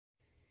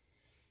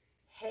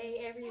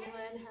Hey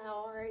everyone,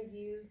 how are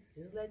you?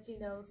 Just let you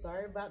know,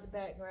 sorry about the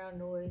background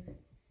noise.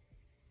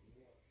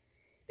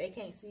 They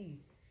can't see you.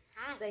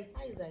 Hi. Say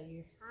hi,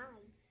 Zaire. Hi.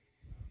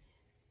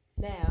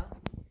 Now,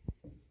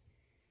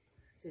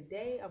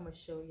 today I'm going to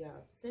show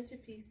y'all the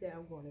centerpiece that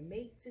I'm going to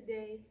make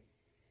today.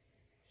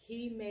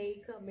 He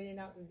may come in and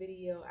out the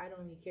video. I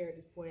don't even care at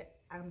this point.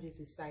 I'm just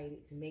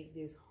excited to make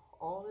this.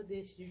 All of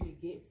this you can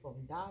get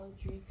from Dollar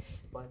Tree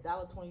for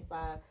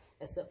 $1.25,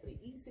 except for the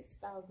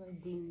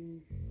E6000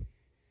 glue.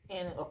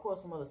 And of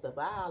course some other stuff,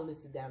 but I'll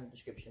list it down in the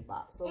description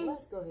box. So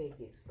let's go ahead and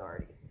get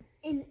started.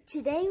 And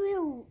today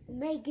we're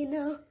making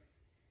a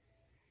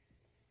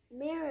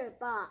mirror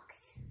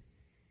box.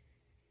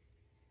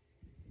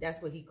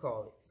 That's what he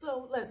called it.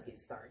 So let's get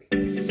started.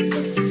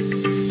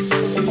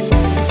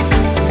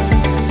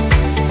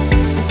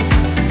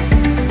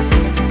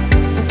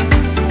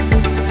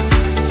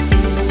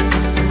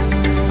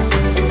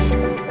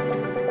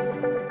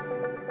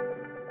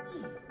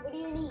 What do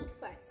you need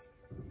first?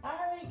 I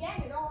already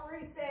got it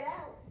already set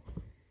out.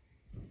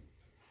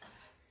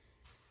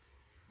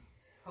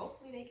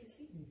 Hopefully they can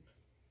see me.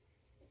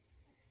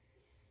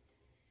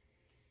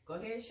 Go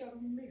ahead and show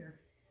them the mirror.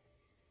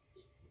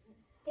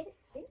 This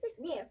is the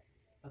mirror.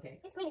 Okay.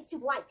 This screen is too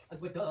bright.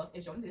 Good duh.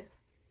 And show them this.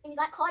 And you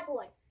got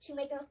cardboard to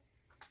make a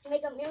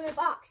mirror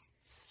box.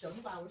 Show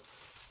them flowers.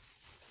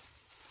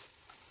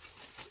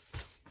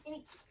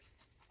 And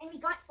we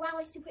got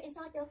flowers to put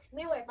inside the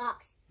mirror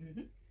box.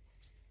 Mm-hmm.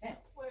 And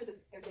where's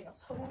everything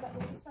else? Hold on, I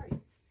got to start.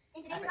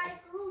 And today we got a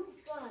food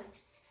sponge.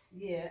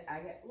 Yeah, I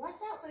got.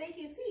 Watch out so they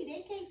can see.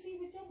 They can't see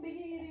with your big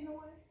head in the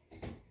way.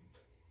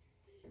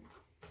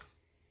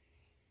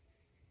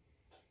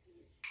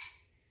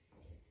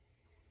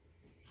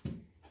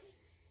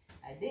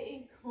 I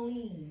didn't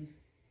clean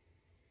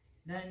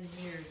none of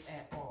the mirrors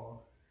at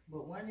all.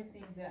 But one of the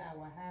things that I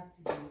will have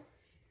to do.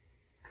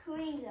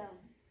 Clean them.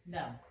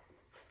 No.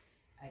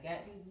 I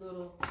got these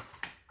little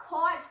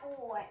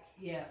Cardboard.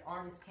 yeah,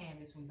 artist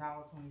canvas from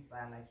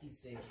 $1.25, like he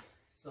said.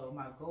 So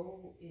my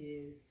goal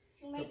is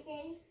To make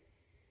a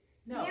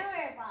no.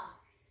 mirror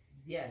box.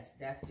 Yes,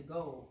 that's the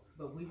goal.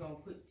 But we're gonna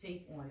put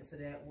tape on it so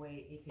that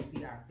way it can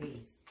be our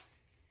base.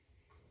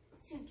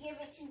 To give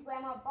it to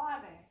Grandma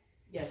Barbara.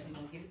 Yes, we're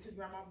gonna give it to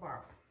Grandma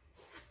Barbara.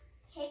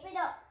 Tape it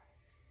up.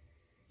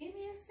 Give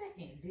me a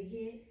second, big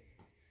head.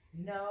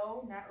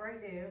 No, not right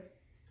there.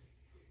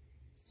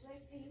 Where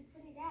do you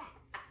put it at?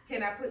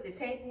 Can I put the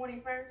tape on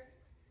it first?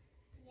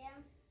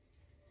 Yeah.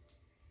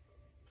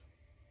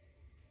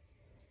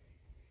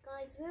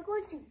 Guys, we're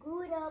going to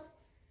glue it up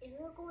and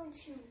we're going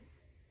to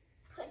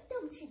put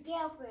them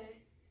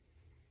together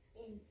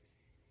and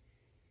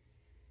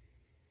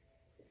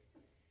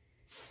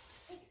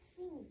they can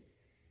see me.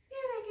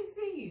 Yeah, they can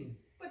see you.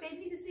 But they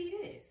need to see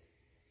this.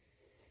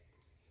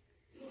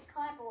 This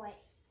cardboard.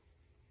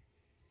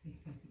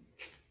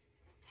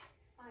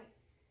 Alright.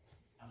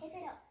 Tape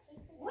it up. Tape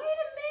it up. Wait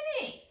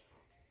a minute.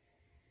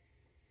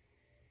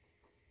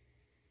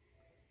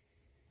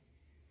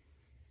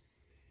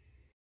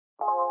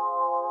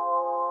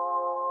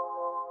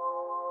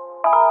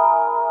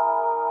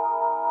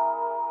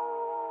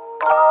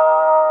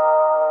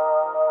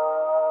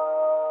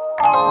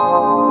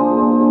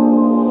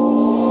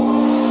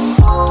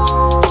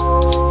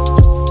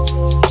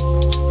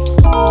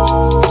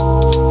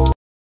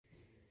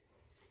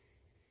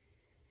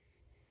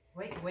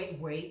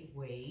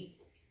 Wait.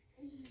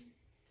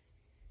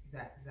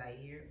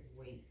 Zaire,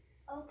 wait.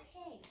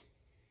 Okay.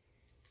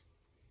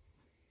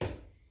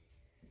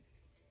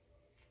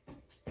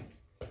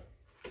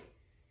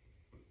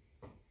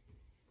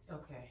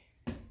 Okay.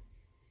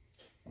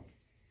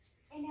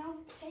 And now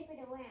tape it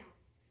around.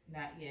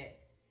 Not yet.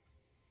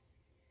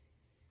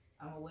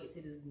 I'm gonna wait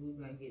till this glue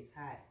gun gets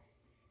hot.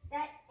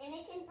 And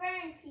it can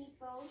burn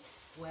people.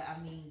 Well, I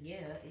mean,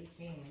 yeah, it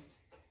can.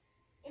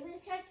 If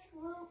it touch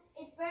glue,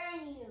 it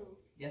burn you.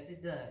 Yes,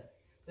 it does.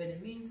 But in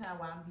the meantime,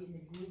 while I'm getting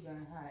the glue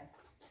gun hot,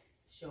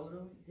 show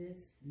them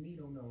this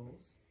needle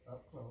nose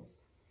up close.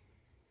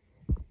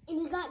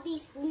 And you got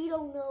these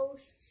little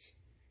nose.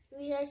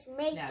 You just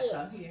make Now it.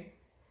 come here.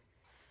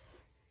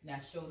 Now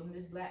show them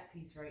this black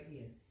piece right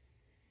here.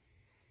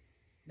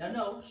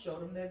 No, show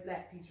them that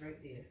black piece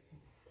right there.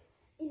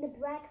 And the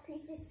black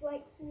piece is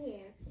right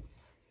here.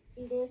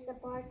 And there's the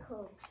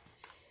barcode.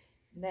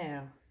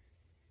 Now,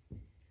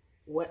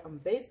 what I'm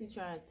basically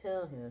trying to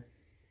tell him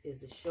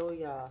is to show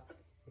y'all,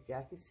 if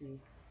y'all can see,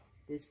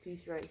 this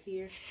piece right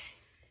here,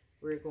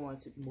 we're going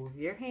to move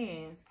your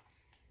hands.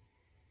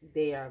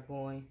 We're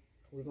going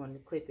to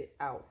clip it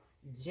out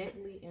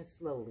gently and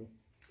slowly.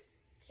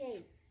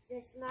 Okay, so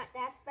it's not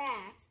that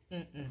fast.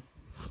 Mm-mm.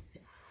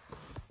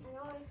 I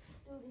always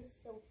do this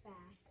so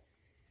fast.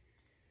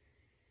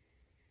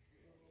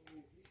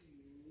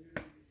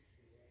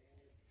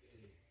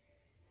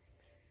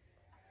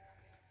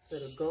 So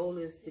the goal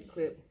is to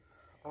clip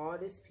all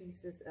these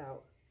pieces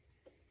out.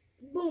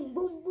 Boom,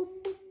 boom,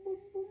 boom, boom, boom,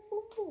 boom,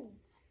 boom, boom.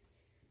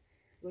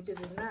 Which is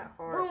not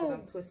hard because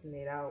I'm twisting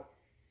it out.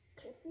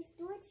 Okay, please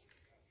do it.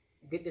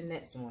 Get the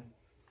next one.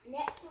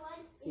 Next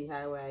one. See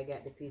how I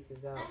got the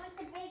pieces out. I want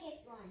the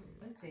biggest one.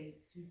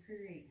 Tape to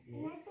create this.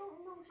 And I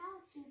don't know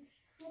how to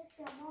clip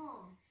them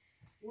on.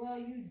 Well,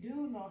 you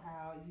do know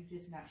how, you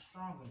just not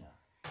strong enough.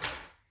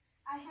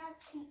 I have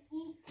to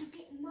eat to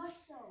get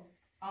muscles.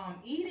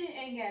 Eating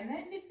ain't got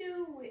nothing to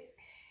do with.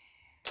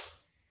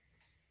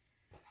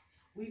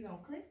 We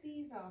gonna clip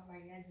these off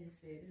like I just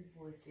said. This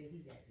boy said he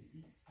got to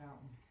eat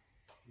something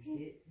to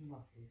get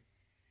muscles.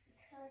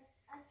 Because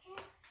I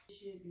can't. It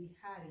should be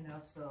hot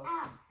enough, so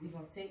we're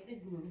gonna take the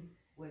glue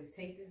where the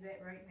tape is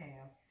at right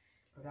now,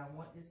 because I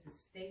want this to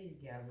stay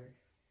together.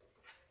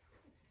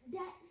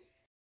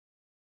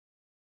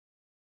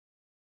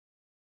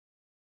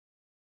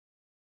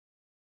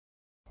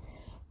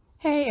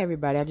 Hey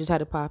everybody, I just had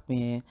to pop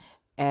in.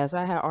 As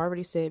I had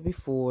already said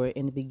before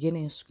in the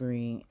beginning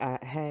screen, I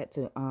had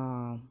to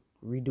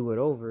redo it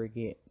over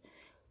again.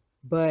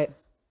 But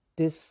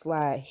this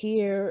slide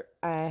here,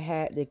 I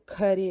had to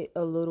cut it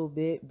a little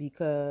bit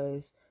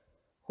because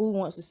who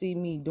wants to see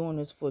me doing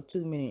this for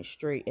 2 minutes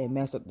straight and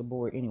mess up the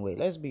board anyway?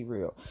 Let's be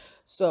real.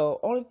 So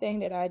only thing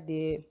that I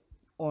did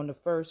on the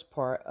first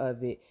part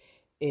of it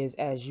is,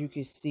 as you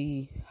can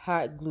see,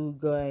 hot glue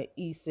gun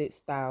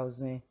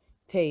E6000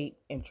 tape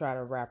and try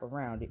to wrap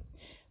around it.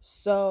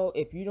 So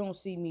if you don't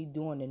see me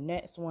doing the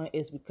next one,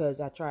 it's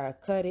because I try to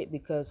cut it,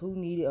 because who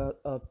needed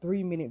a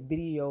 3-minute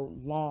video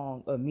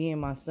long of me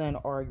and my son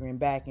arguing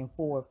back and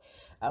forth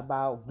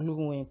about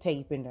gluing,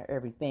 taping, and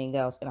everything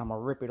else, and I'm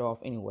gonna rip it off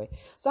anyway.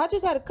 So I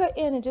just had to cut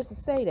in and just to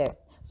say that.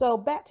 So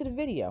back to the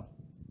video.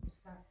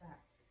 Stop.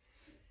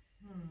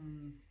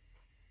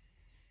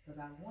 Because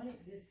I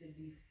wanted this to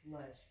be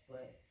flush,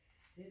 but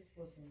this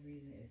for some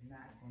reason is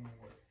not gonna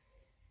work.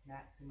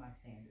 Not to my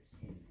standards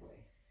anyway.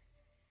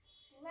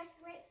 Let's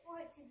wait for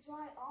it to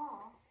dry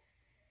off.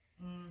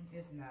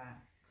 It's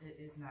not.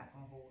 It's not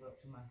gonna hold up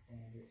to my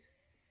standards.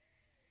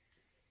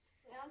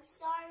 I'm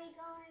sorry,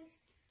 guys.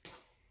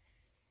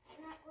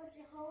 It's not going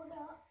to hold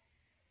up.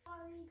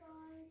 Sorry,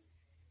 guys.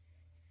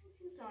 What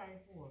you sorry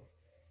for?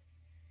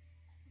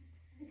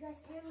 Because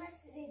you're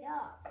messing it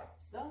up.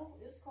 So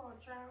it's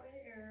called trial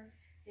and error.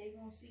 They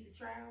gonna see the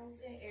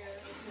trials and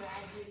errors until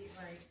I get it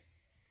right.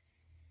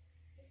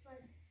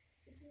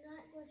 It's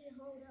not going to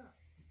hold up.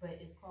 But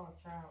it's called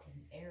trial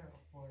and error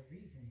for a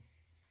reason.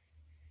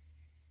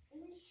 And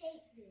we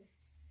hate this.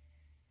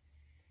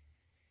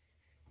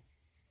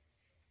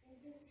 And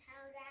this is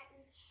how that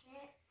we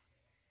can't.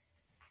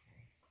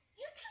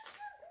 You took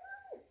the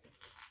glue!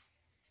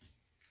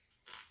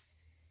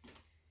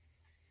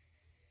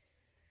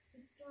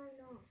 It's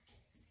drying off.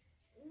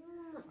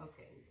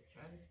 Okay, we'll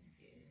try this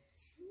again.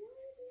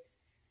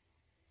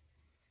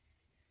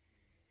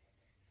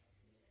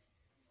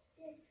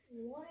 There's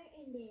water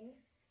in there.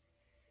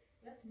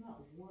 That's not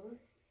water.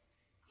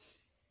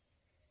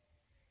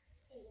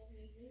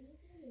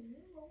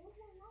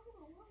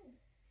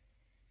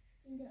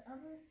 In the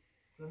oven.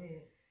 Go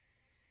ahead.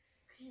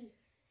 Okay.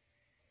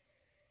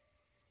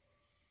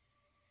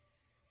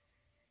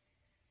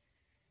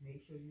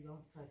 Make sure you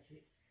don't touch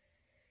it.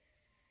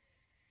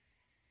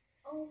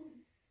 Oh,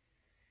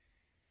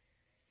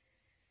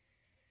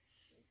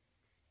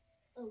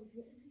 thank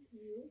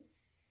you.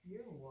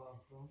 You're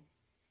welcome.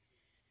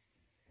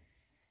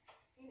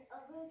 And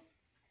oven.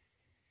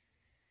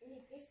 And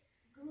if this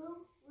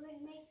glue would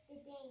make the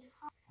thing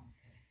hot.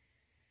 Okay.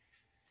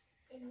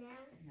 And now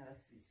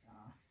let's see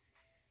some.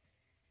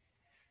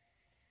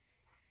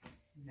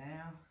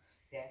 Now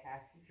that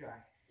has to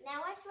dry. Now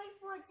let's wait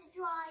for it to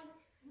dry.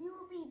 We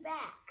will be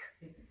back.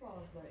 Hit the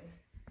pause button.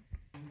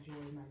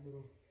 Enjoy my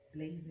little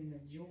blazing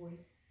of joy.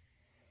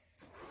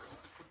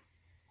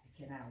 I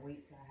cannot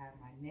wait till I have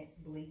my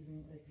next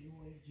blazing of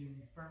joy,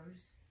 June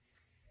 1st.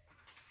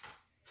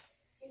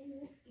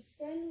 And the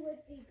sun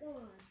would be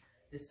gone.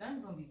 The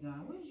sun gonna be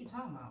gone. What are you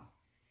talking about?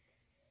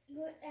 You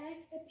would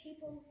ask the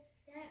people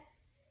that.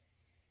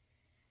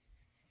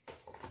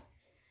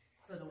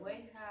 So the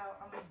way how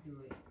I'm gonna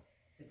do it,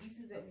 the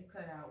pieces that we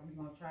cut out, we're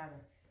gonna try to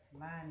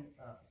line it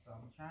up. So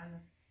I'm trying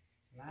to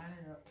line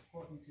it up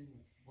according to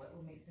what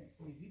would make sense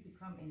to me. You could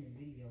come in the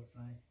video,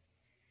 son.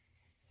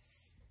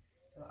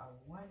 So I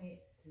wanted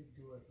to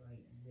do it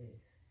like this.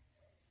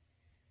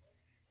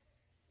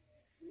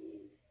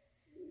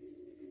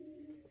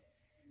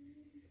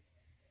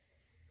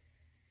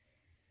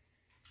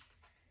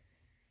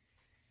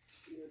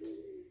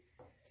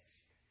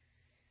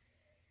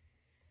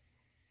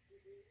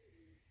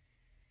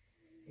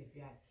 If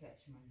y'all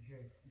catch my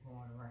drift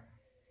going around,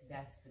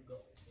 that's the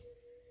goal.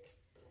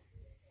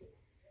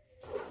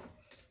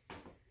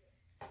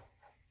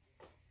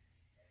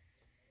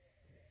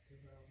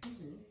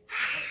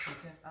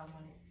 Since I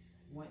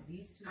want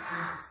these two things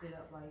to sit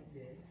up like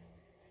this,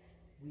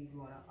 we're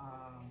gonna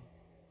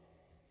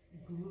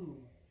glue.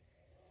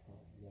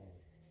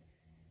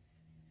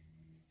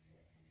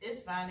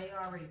 It's fine, they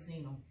already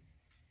seen them.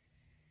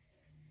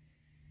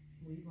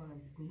 We're gonna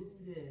glue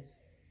this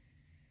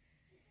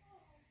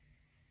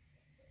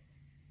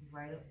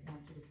right up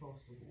onto the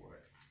poster board.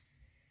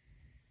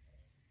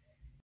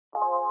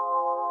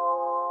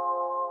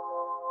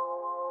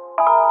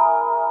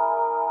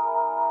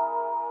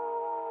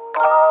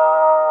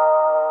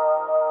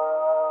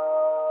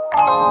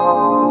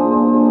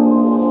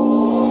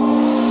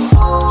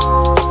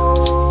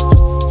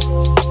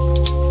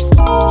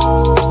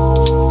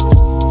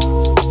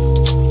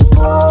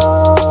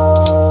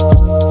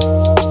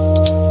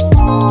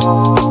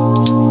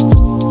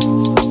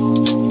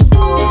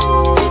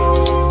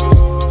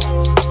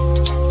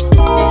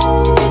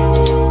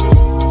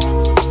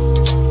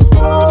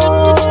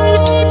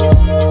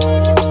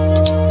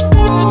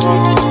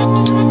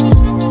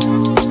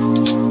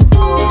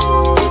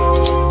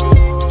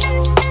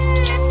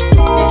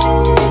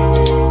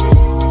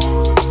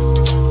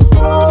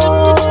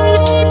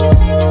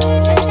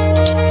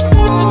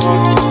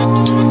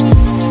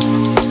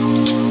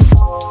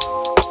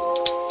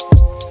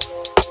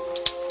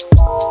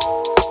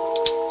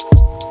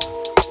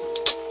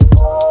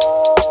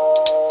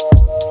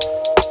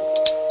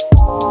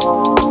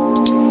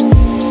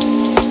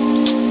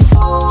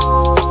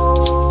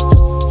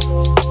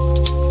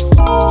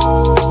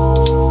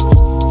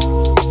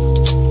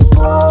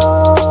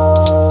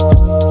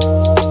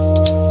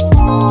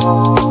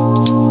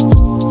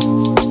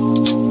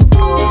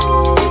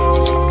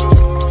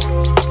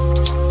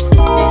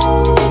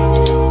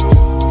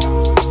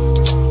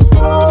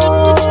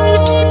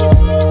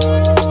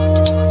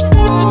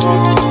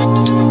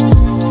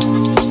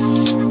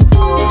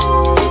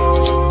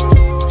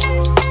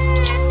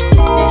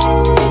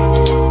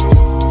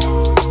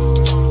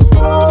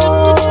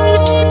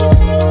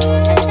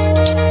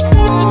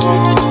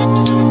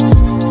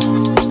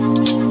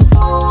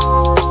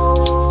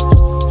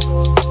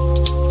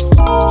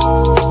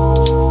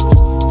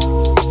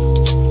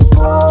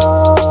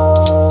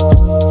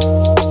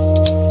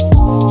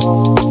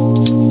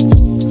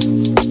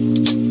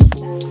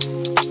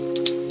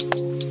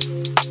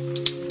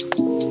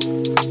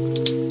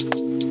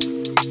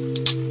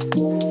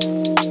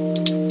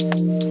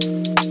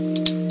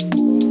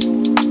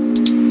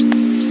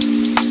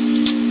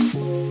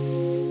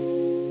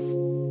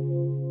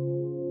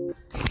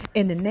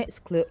 In the next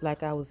clip,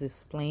 like I was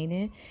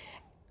explaining,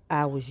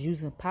 I was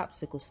using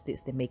popsicle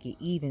sticks to make it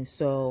even.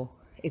 So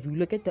if you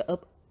look at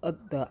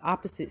the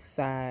opposite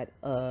side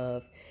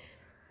of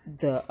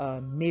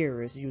the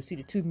mirrors, you'll see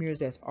the two mirrors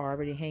that's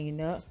already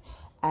hanging up.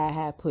 I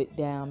had put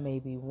down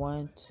maybe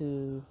 1,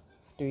 2,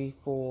 3,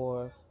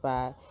 4,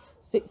 5,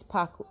 6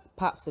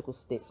 popsicle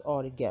sticks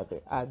all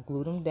together. I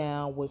glued them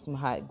down with some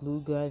hot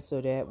glue gun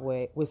so that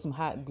way, with some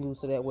hot glue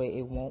so that way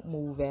it won't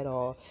move at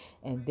all.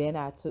 And then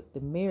I took the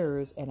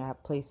mirrors and I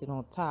placed it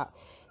on top.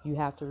 You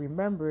have to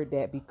remember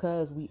that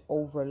because we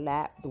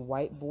overlap the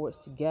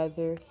whiteboards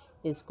together,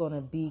 it's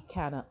gonna be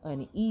kind of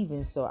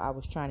uneven. So I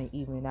was trying to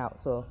even it out.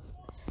 So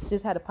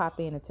just had to pop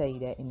in and tell you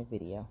that in the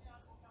video.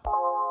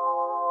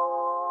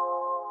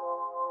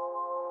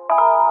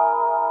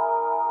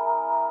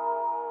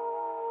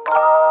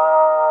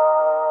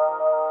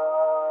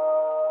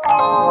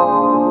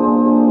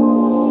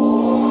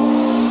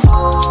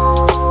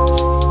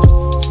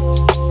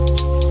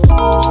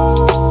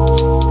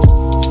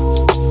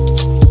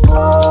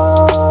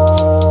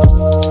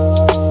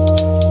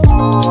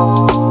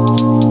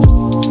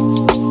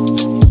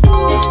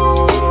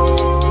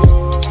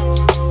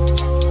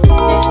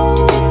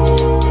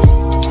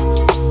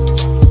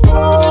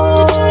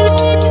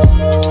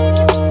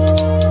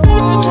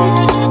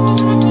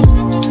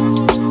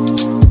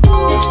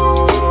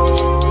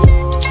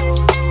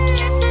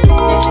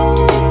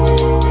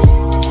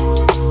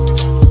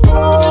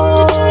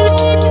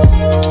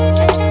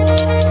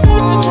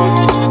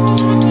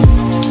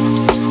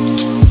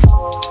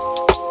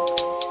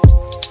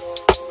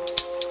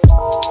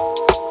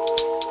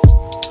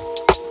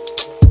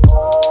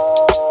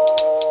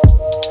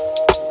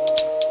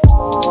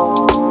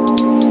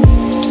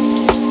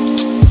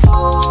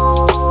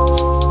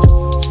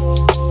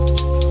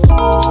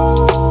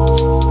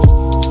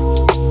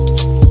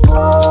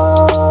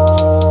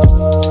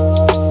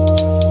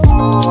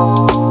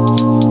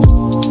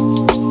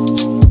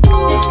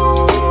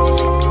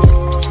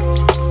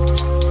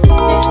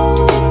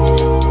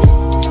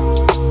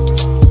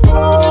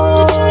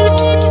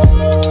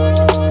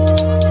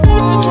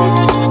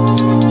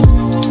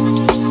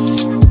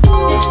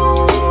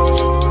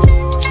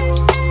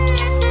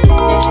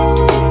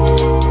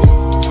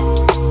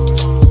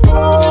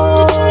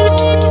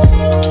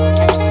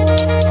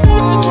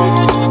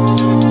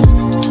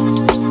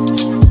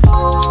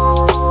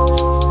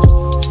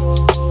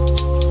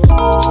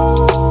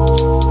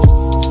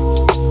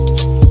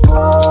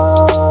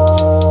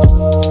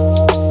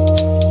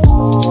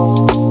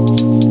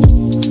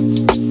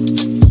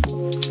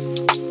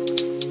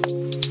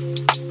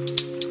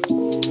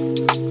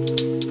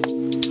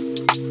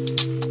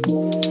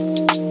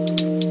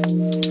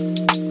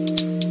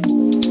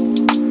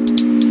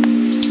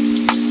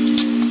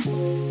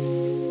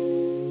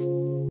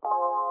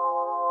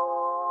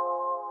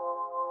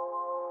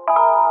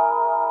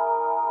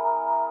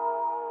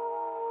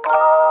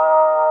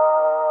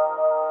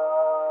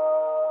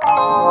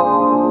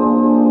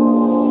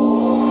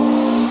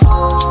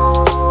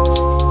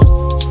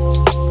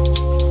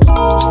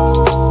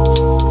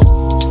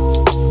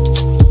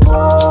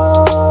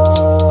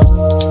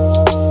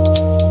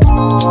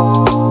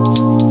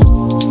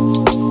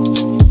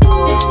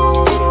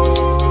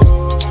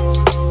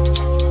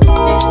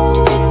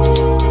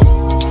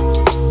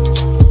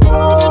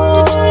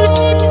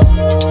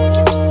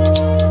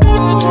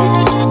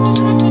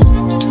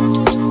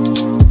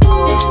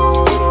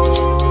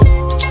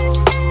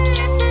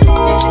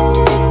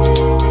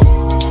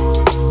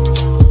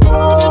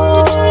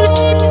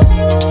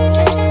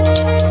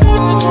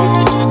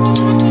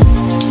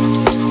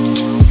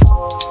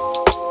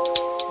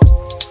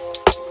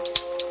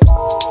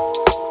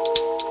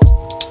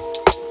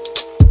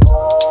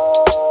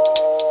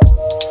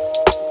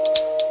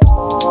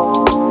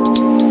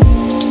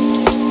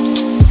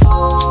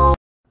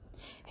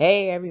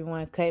 Hey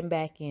everyone, cutting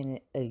back in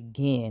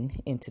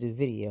again into the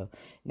video.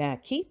 Now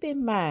keep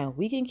in mind,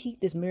 we can keep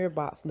this mirror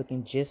box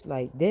looking just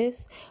like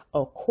this.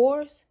 Of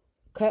course,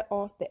 cut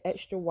off the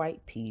extra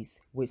white piece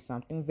with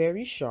something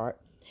very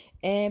sharp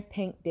and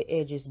paint the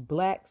edges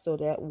black so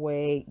that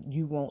way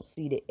you won't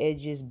see the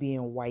edges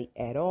being white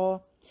at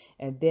all.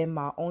 And then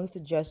my only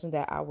suggestion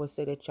that I would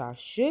say that y'all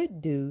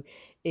should do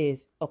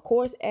is, of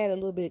course, add a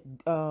little bit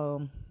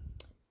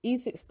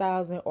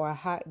E6000 or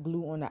hot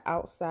glue on the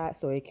outside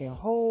so it can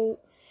hold.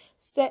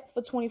 Set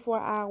for 24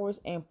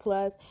 hours, and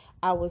plus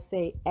I would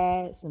say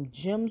add some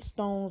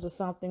gemstones or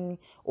something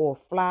or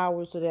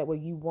flowers so that way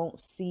you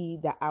won't see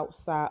the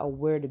outside of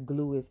where the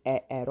glue is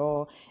at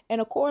all.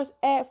 And of course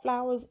add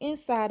flowers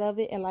inside of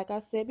it, and like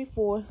I said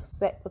before,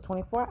 set for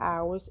 24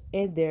 hours,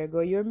 and there go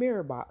your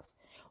mirror box.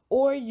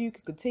 Or you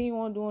could continue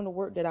on doing the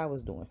work that I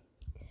was doing.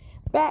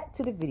 Back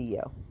to the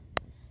video.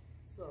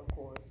 So of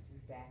course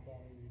we're back at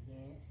it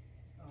again.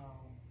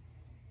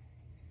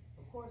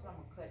 Of course I'm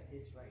gonna cut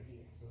this right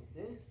here. So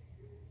this,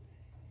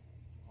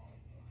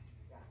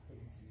 I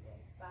couldn't see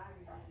that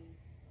side of me.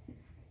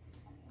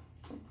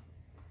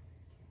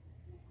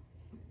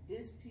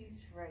 This piece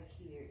right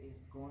here is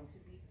going to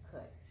be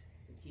cut.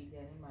 To keep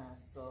that in mind.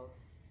 So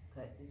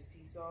cut this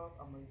piece off.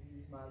 I'm gonna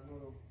use my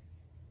little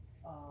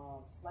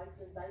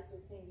slicer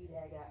dicer thingy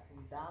that I got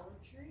from Dollar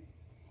Tree.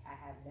 I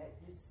have let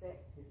this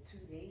set for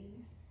 2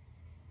 days,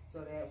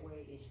 so that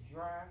way it's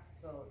dry,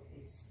 so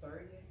it's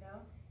sturdy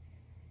enough.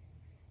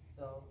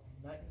 So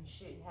nothing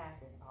shouldn't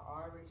happen. I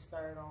already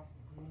started off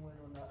gluing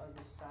on the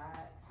other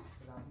side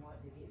because I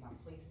wanted to get my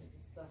placements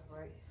and stuff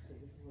right. So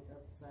this is what the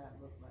other side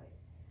looked like.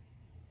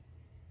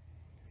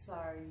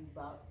 Sorry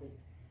about the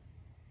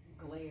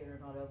glare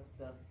and all the other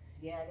stuff.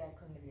 Yeah, I gotta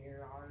clean the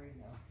mirror. I already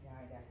know. Yeah,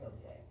 I gotta tell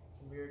you that.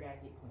 The mirror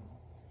gotta get clean.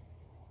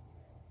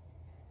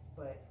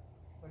 But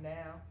for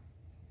now,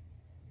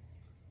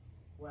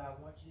 what I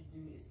want you to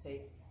do is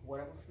take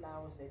whatever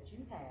flowers that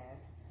you have.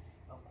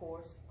 Of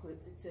course, clip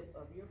the tip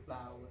of your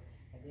flower,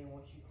 and then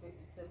once you clip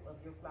the tip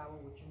of your flower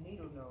with your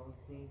needle nose,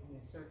 then you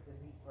insert the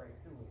leaf right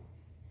through it.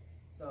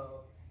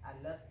 So I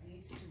left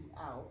these two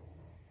out,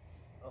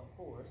 of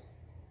course.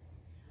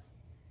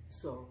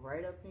 So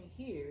right up in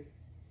here,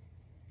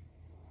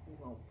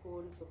 we're gonna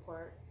pull this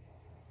apart.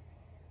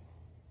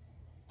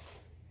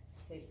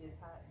 Take this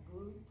hot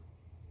glue,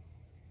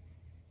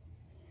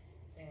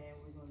 and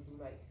we're gonna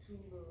do like 2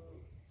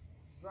 little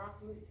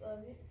droplets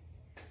of it,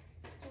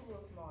 2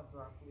 little small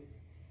droplets.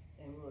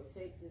 And we'll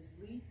take this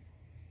leaf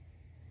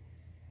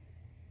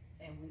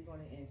and we're going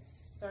to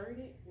insert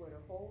it where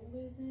the hole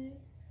is in.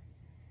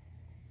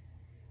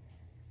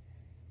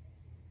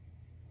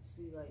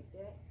 See, like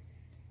that.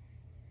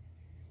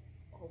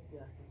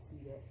 Hopefully I can see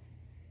that.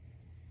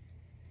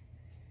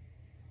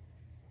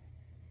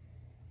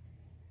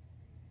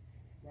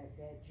 Let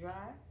that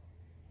dry,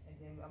 and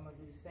then I'm going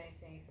to do the same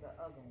thing for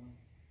the other one.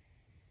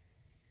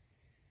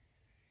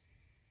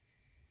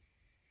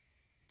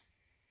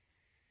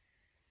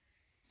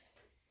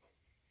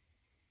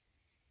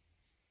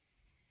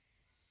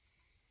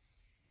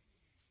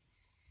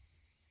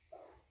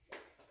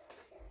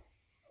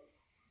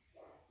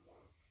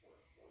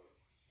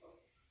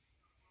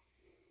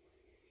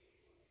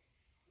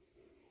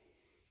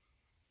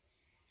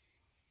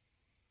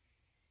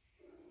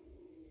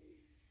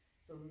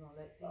 So we're gonna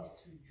let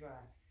these 2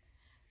 dry.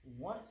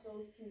 Once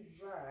those 2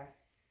 dry,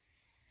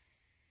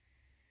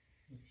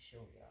 let me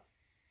show y'all.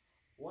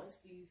 Once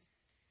these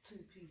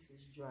 2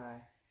 pieces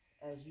dry,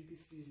 as you can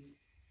see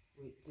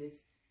with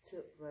this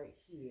tip right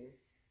here,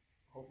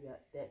 hope y'all,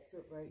 that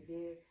tip right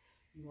there,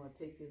 you wanna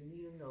take your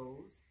needle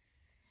nose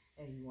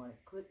and you wanna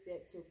clip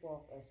that tip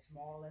off as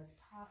small as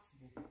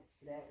possible,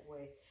 so that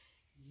way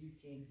you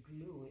can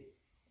glue it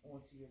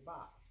onto your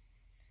box.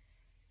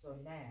 So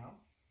now,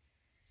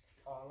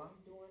 all I'm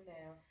doing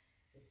now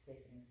is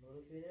taking a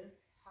little bit of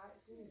hot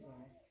glue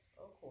gun,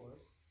 of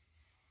course.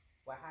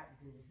 Well, hot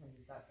glue, let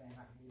me stop saying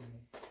hot glue.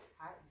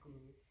 Hot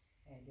glue,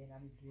 and then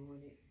I'm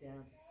gluing it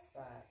down to the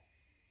side.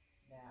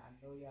 Now, I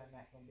know y'all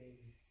not going to be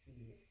able to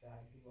see it, so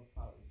I do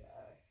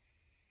apologize.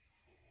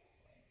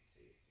 1,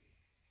 2, 3,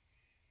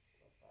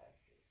 4, 5,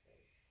 6, 7,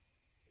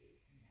 8,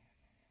 9,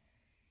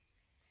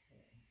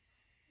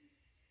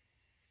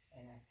 10.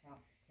 And I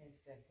count for 10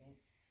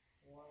 seconds.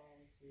 1,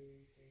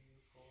 2, 3,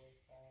 4,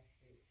 5,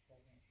 6, 7,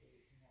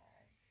 8, 9,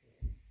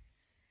 10.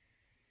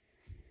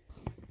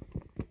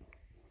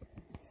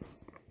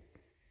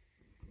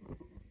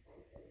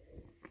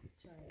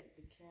 Trying to get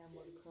the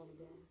camera to come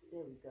down.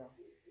 There we go.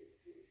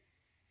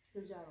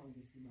 Because y'all don't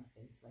even see my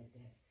face like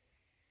that.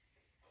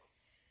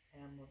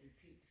 And I'm going to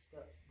repeat the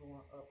steps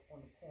going up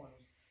on the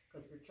corners,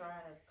 because we're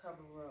trying to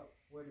cover up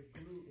where the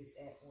glue is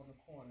at on the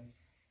corners.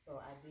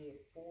 So I did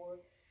 4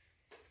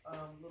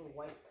 little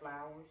white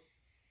flowers.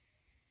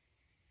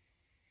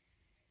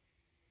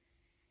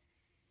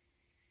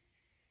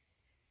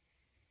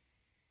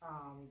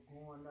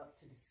 Going up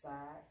to the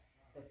side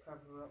to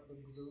cover up the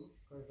glue,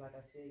 because like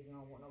I said, you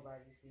don't want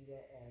nobody to see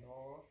that at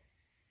all.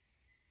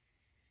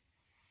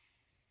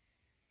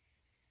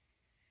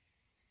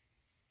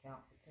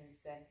 Count for 10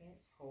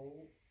 seconds,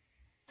 hold,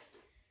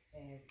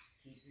 and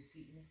keep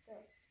repeating the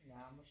steps.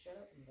 Now I'm going to shut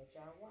up and let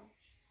y'all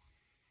watch.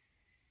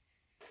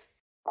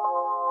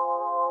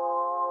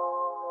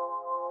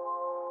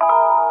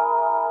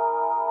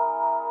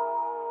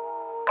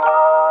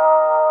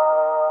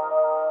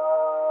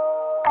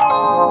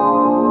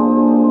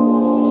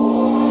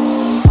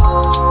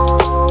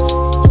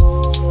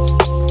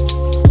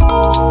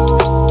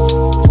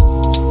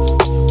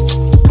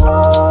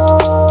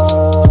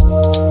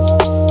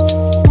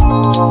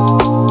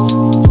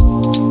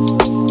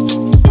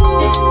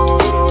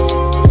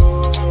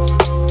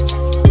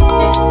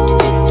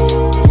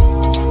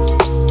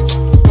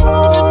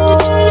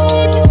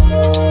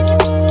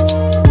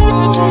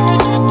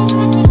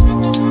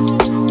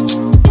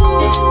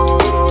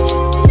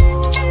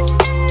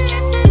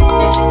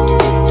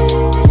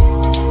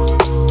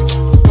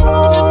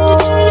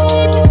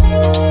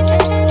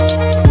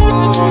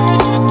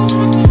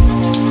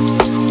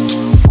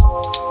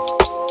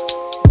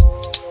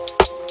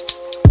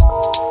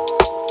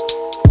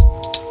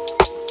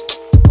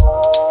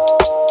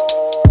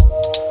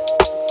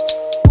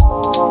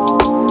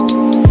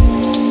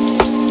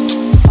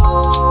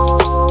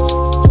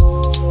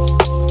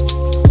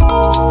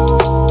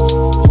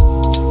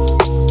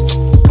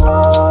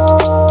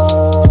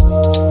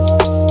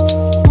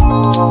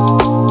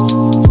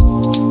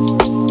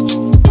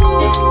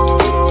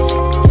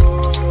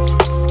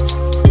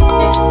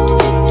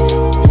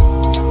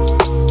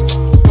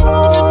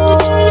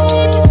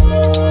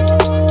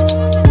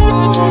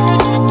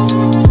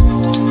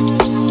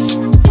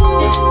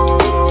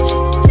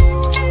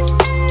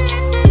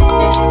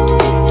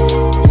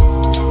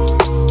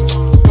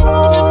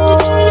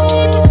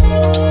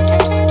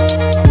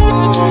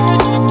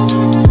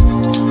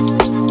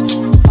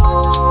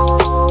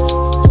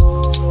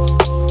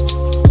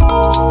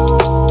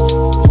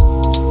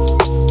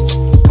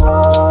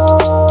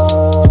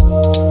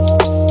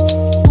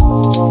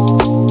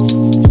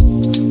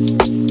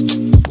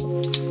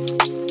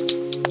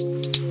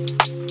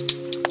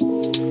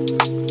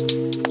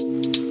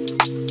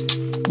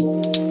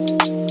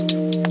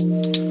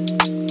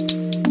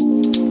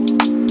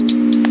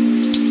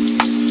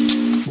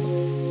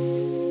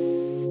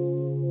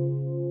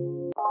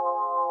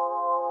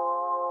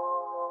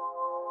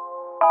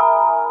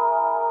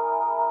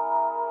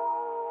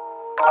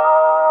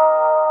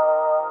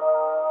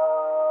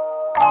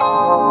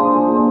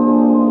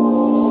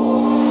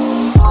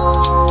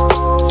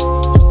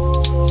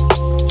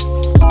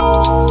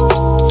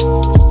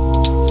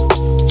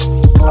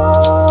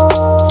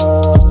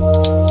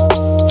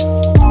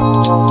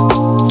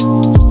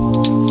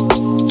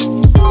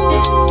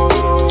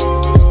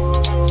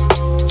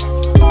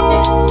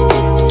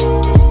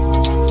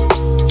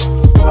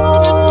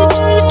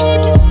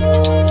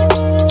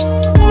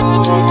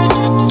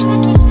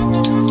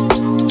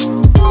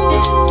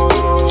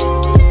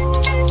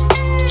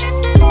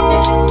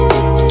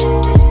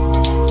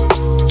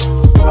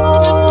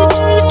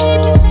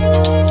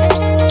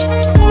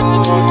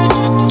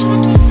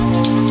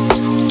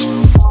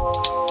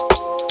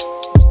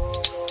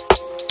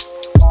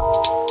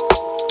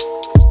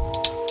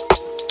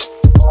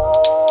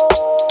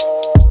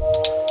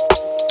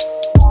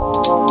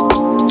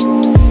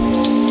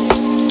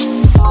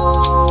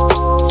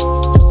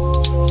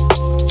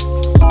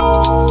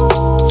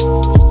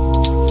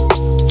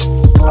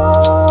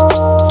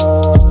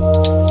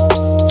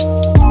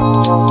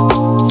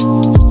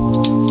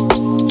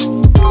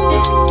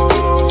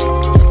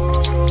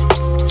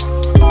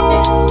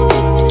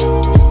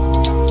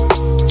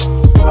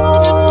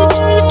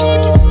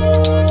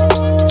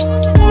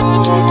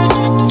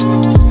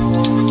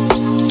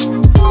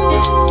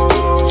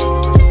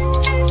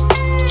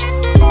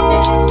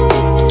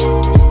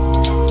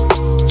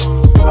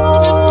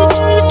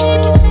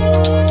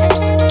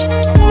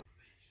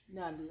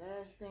 Now the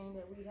last thing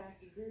that we have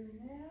to do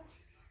now,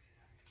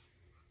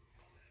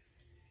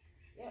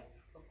 yep,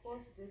 of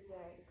course this guy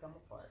had to come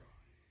apart.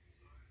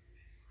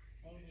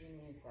 Ain't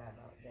getting inside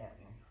about that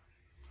one.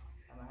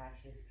 I'm gonna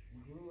have to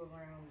glue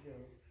around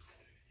this.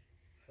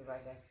 Cause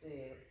like I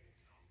said,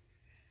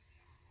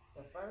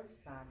 the first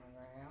time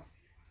around,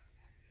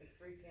 the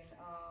freaking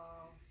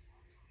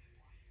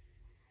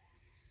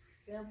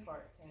stem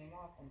part came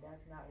off, and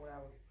that's not what I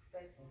was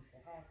expecting to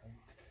happen.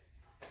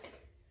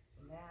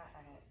 So now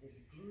I have to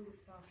glue the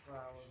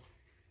sunflower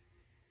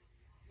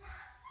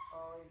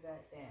all the way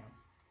back down.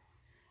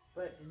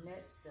 But the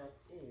next step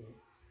is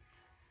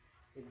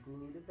to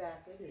glue the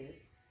back of this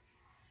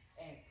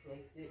and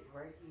place it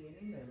right here in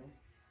the middle.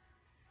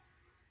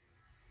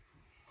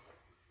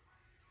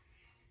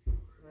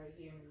 Right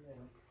here in the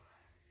middle.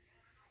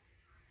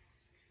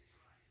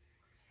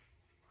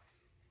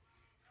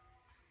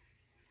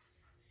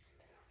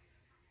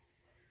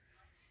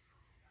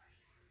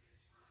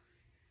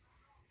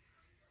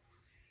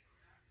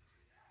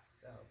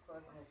 So of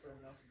course I'm gonna put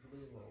enough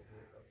glue over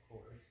it, of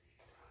course.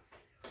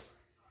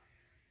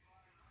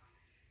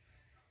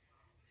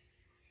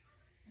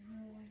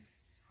 And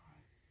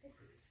stick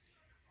it.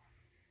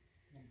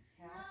 And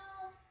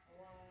count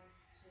 1,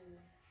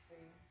 2, 3,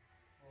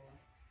 4,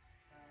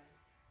 5,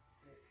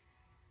 6,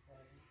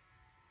 7,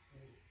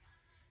 8,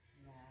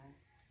 9,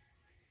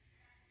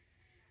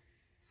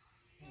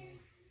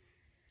 10.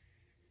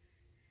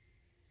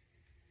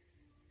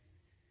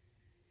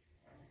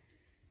 1,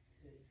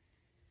 2,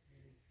 3,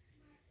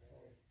 4,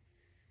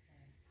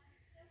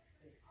 5, 6,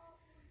 7,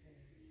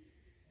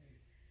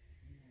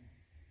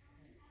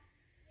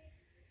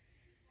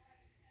 8,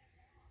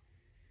 9,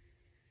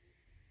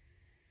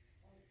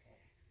 10. Okay.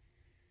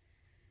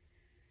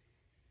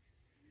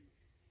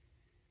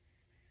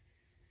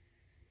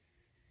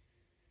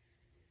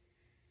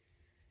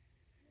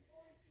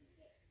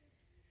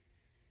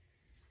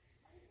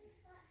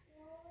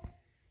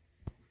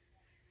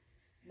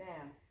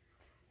 Now,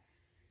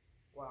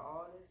 while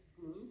all this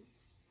glue,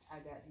 I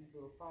got these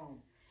little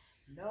foams.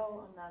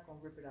 No, I'm not gonna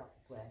rip it out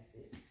the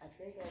plastic. I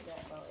think I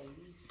got about at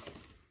least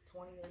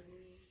 20 of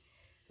these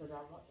because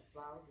I want the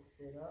flowers to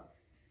sit up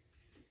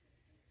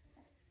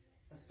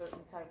a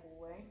certain type of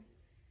way.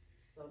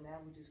 So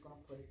now we're just gonna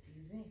place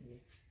these in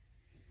here.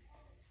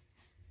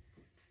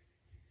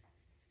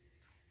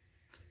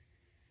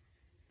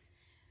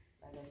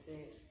 Like I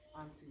said,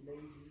 I'm too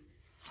lazy.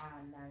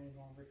 I'm not even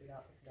gonna rip it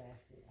out the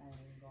plastic. I ain't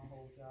even gonna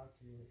hold y'all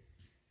to it.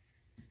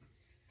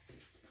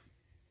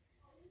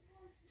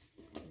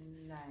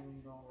 Not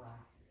even gonna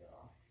lie to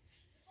y'all.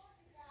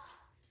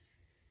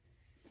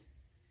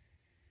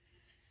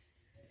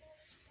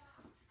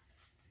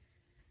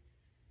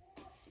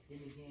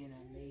 Then again,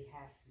 I may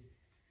have to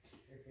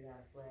rip it out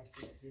of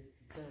plastic just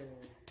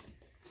because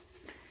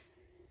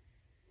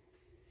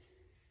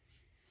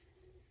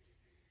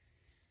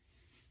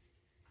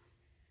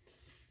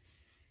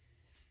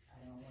I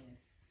don't want to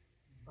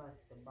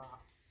bust the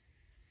box.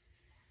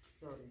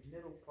 So the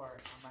middle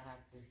part, I'm gonna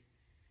have to,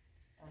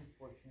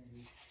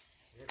 unfortunately,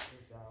 rip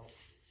this out.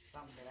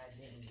 Something that I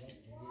didn't want to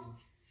do.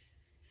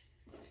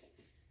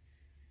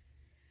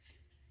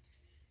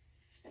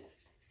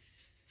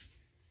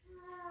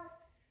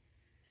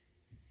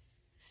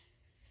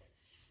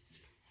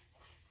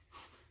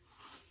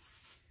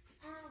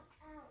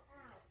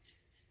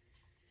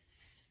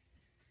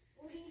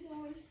 What are you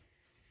doing?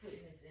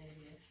 Putting this in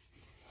here.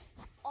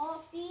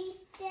 All these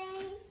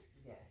things?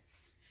 Yes.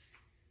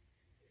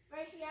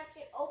 First you have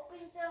to open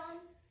them.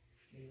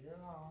 Leave it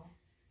alone.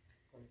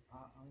 Because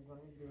I'm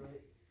going to do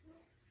it.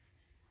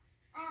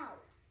 Ow.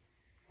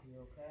 You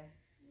okay?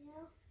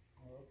 Yeah.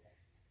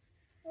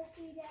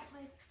 hopefully that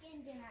my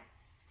skin did not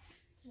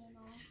came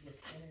off. Your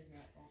skin is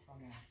not gonna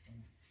come off.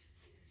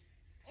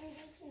 And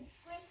they can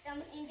squish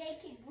them and they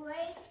can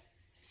break.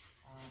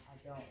 I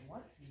don't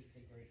want you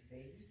to break,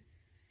 baby.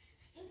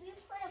 If you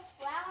put a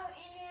flower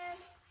in there,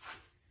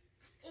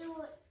 it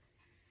would.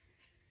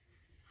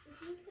 If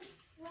you put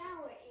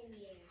flour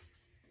in there.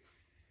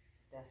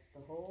 That's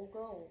the whole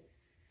goal.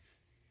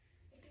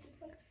 If you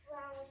put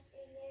flowers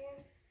in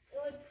there, it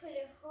would put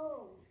a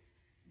hole.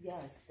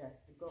 Yes,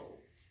 that's the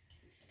goal.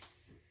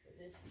 So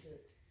this is a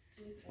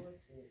 2, 4,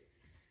 6.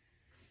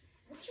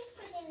 What you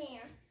put in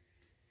there?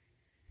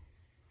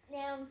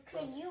 Now,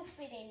 can you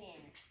fit in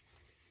there?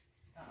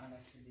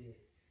 That's too big.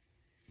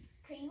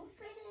 Can you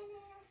fit in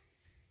there?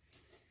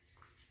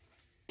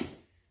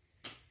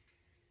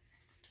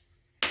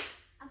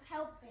 I'm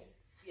helping.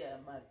 Yeah,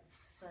 my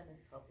son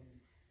is helping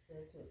me. So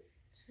it took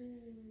 2,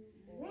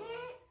 4,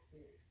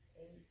 6,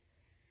 8.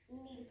 You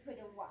need to put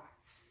a watch.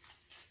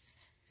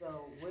 So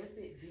with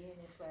it being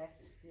in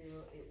plastic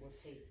still, it will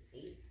take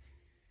 8,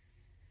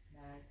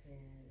 9, 10,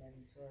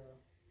 11, 12,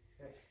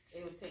 13.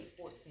 It will take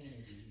 14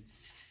 of these.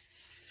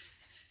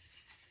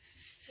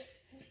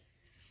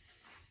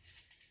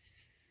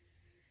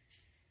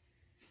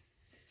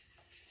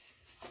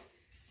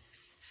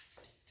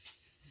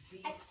 Be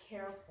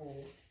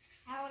careful.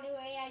 How do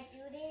I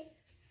do this?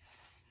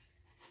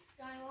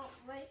 So I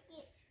won't break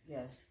it?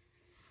 Yes.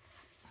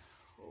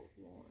 Hold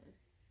on.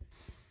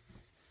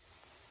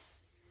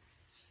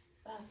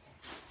 Okay.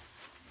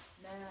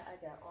 Now I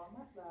got all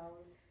my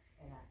flowers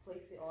and I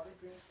placed all the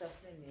green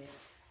stuff in there.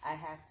 I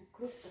have to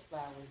clip the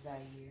flowers,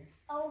 Zaire.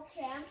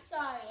 Okay, I'm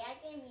sorry. I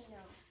didn't mean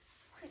to.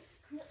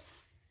 Clip.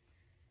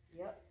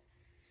 Yep.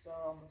 So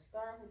I'm gonna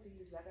start with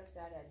these. Like I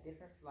said, I got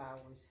different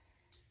flowers.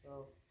 So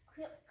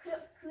Clip.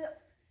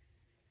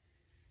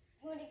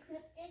 You want to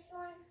clip this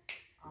one?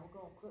 I'm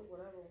gonna clip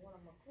whatever one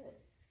I'm gonna clip.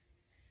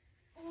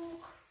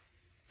 Ooh.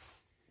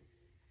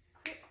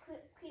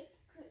 Clip.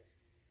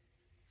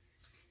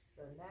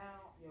 So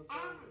now your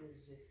goal is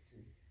just to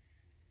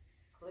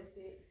clip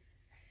it.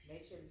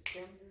 Make sure the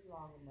stems is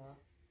long enough.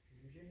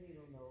 Use your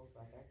needle nose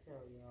like I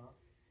tell y'all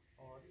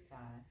all the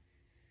time.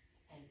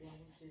 And then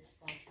we're just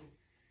going to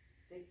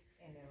stick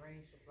and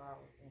arrange the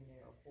flowers in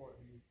there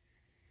accordingly.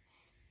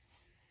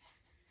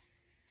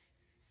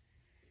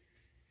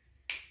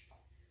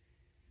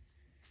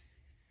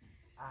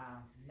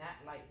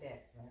 Not like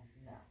that, son.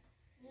 No.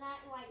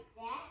 Not like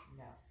that?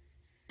 No.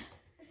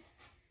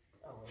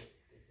 Oh wait,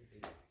 this is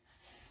it.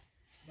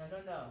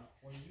 No.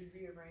 When you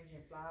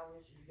rearranging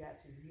flowers, you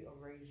got to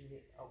rearrange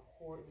it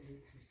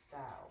accordingly to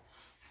style.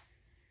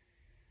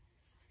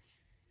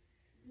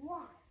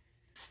 Why?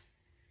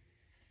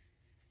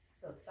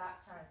 So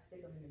stop trying to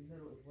stick them in the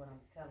middle is what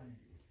I'm telling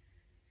you.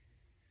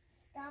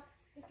 Stop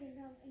sticking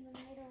them in the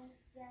middle,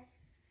 yes.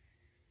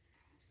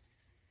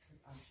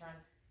 Because I'm trying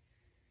to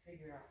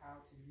figure out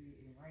how to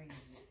rearrange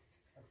it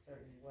a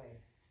certain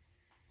way.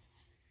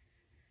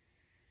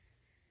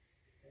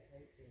 That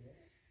right there.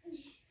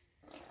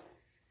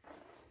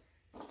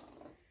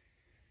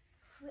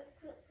 Clip.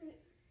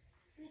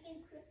 We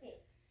can clip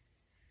it.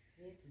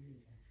 Give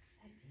me a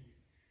second.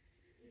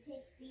 You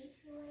take these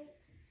away.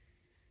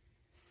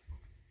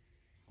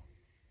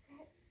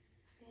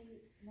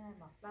 Now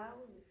my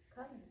flower is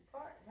cutting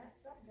apart. Not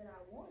something that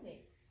I wanted.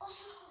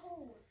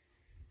 Oh!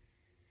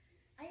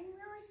 I'm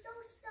really so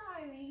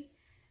sorry.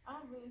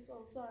 I'm really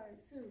so sorry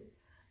too.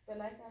 But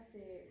like I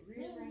said,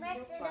 rearrange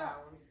messed your it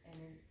up. flowers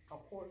and then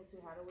according to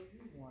how the way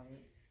you want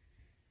it.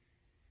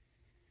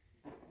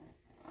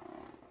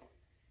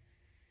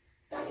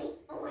 Daddy,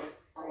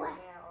 Right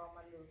now all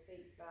my little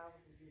fake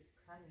flowers are just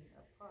coming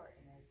apart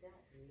and I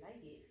don't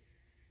like it.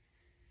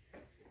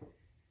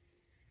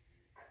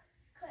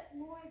 Cut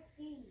more of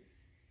these.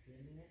 Give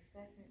me a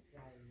second,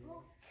 Zaire.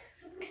 Oh.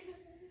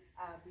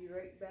 I'll be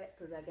right back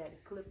because I got to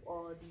clip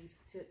all these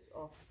tips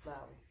off the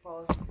flower.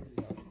 Pause the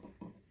video.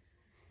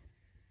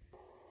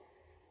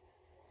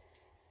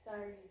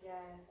 Sorry, you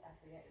guys. I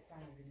forgot to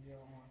turn the video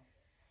on.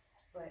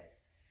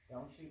 But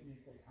don't shoot me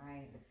because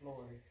I ain't the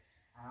florist.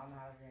 I don't know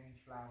how to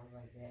arrange flowers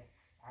like that.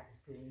 I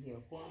just put in here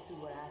according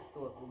to what I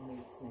thought would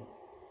make sense.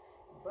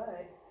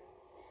 But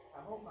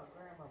I hope my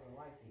grandmother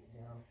liked it,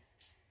 though.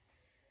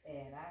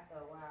 And after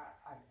a while,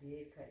 I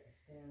did cut the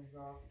stems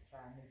off and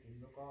try to make it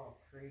look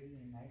all pretty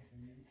and nice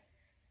and neat.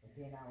 But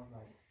then I was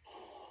like,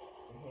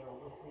 the hell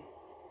with it.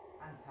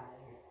 I'm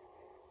tired.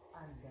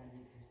 I'm done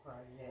with this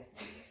project.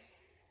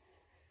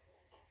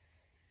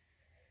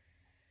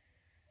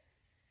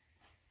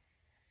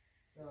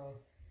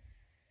 So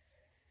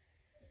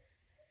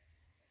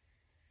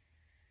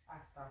I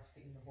start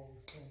sticking the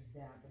whole stems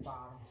down at the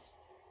bottom.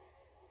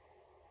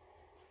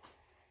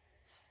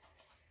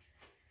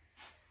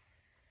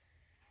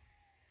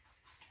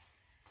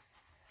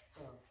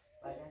 So,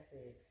 like I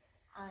said,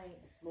 I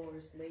ain't the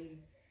florist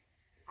lady.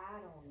 I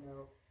don't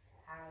know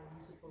how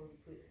you're supposed to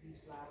put these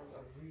flowers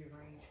or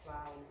rearrange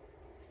flowers.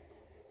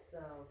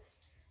 So,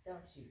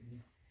 don't shoot me.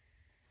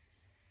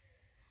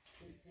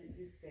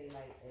 Just say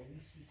like, at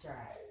least she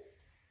tried.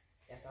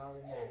 That's all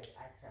that matters. I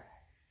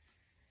tried.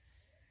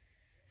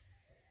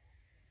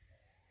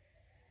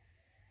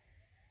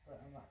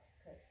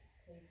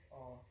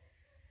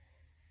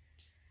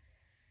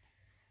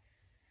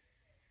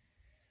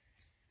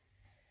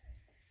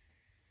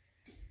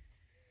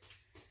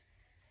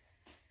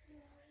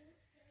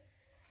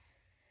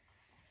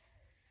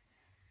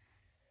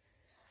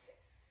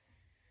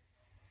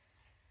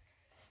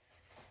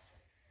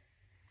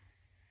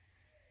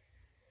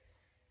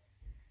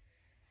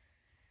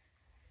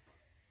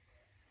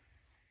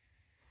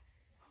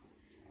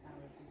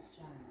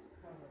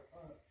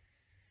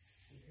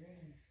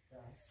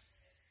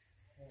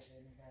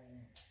 let nobody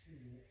else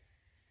see it.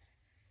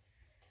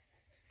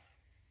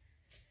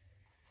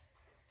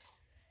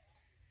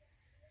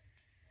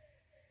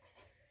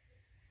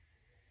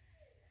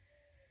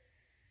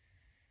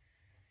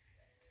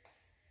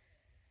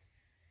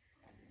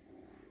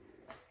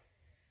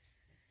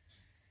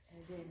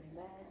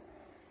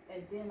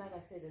 And then like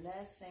I said, the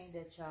last thing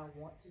that y'all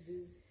want to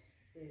do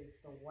is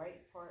the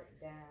white part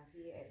down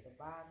here at the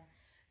bottom.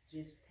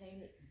 Just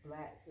paint it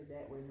black so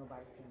that way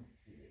nobody can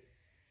see it.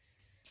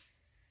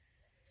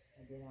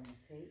 And then I'm gonna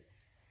take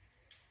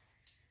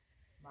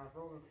my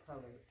roller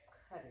color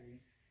cuttery.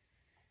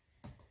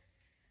 And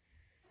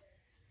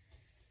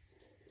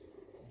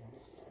I'm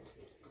gonna try to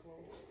get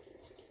close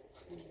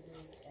to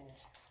this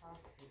as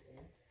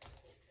possible.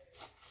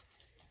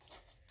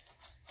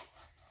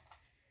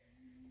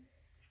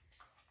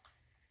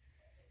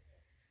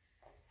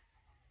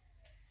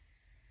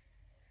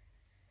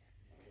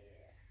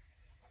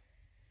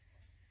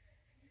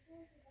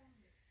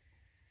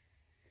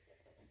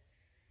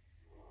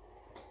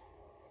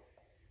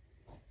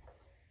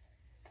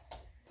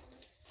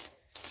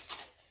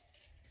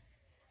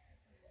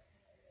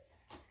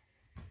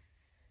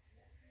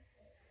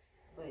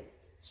 But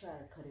try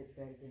to cut it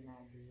better than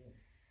I did.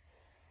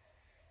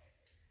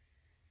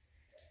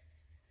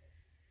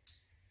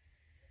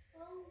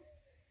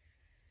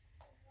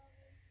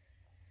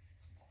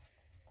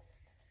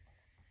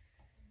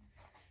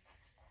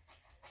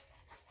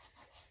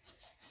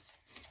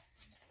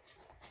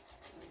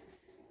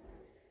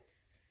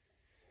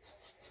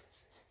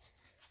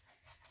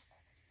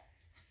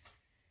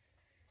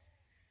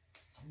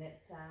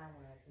 Next time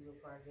when I do a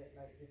project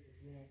like this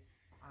again,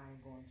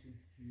 I'm going to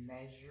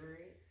measure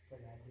it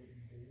because I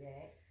didn't do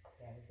that.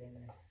 That would have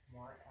been a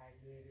smart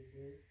idea to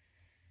do.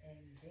 And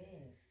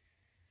then,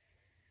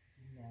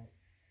 you know,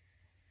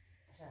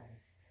 try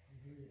to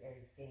do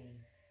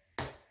everything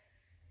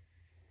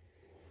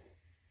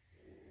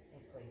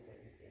and place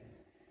everything.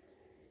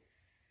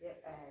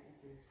 Yep, I had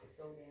this for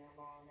so damn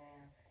long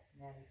now.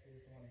 Now this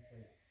is on the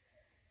plate.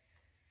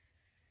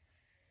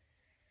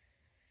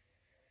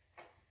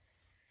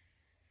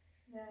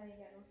 Now I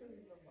ain't got no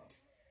scissors no more.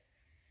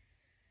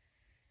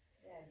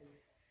 Yeah, I do.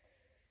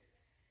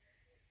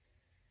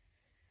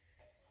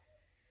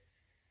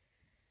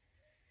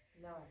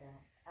 No, I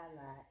don't. I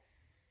lied.